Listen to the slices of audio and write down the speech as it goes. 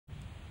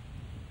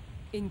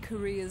In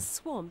Korea's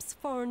swamps,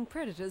 foreign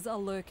predators are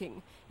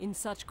lurking. In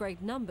such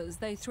great numbers,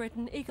 they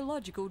threaten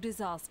ecological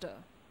disaster.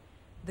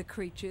 The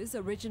creatures,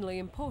 originally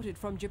imported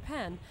from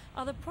Japan,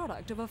 are the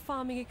product of a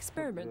farming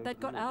experiment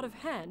that got out of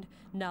hand.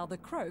 Now the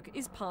croak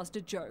is past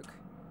a joke.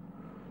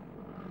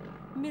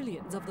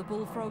 Millions of the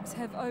bullfrogs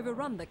have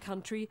overrun the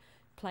country,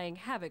 playing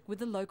havoc with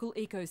the local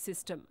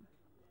ecosystem.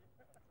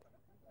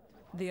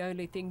 The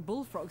only thing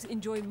bullfrogs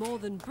enjoy more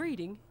than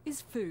breeding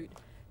is food.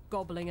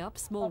 Gobbling up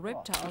small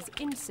reptiles,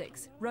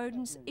 insects,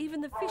 rodents,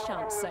 even the fish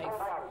aren't safe.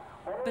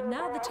 But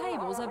now the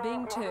tables are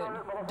being turned,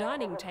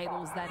 dining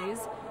tables that is,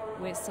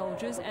 where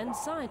soldiers and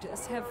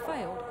scientists have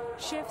failed,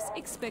 chefs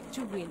expect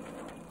to win.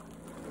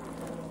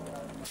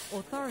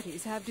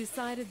 Authorities have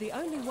decided the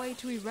only way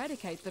to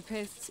eradicate the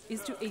pests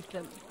is to eat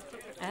them.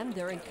 And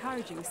they're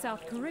encouraging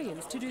South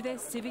Koreans to do their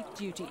civic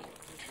duty.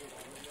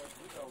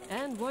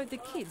 And won't the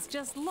kids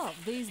just love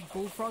these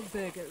bullfrog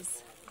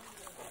burgers?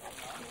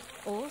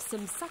 Or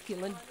some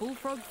succulent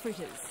bullfrog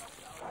fritters.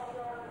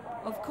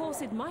 Of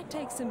course, it might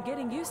take some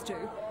getting used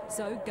to,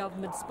 so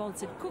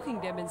government-sponsored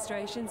cooking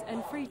demonstrations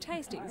and free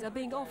tastings are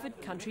being offered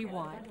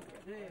countrywide.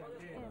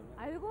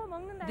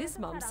 This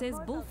mum says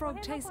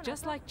bullfrog tastes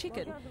just like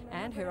chicken,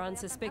 and her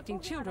unsuspecting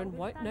children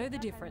won't know the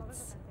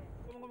difference.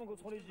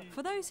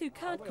 For those who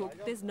can't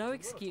cook, there's no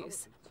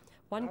excuse.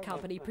 One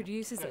company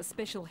produces a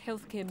special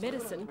healthcare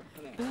medicine,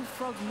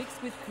 bullfrog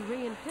mixed with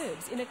Korean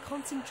herbs in a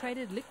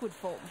concentrated liquid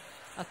form,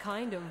 a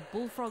kind of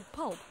bullfrog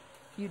pulp.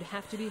 You'd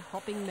have to be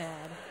hopping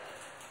mad.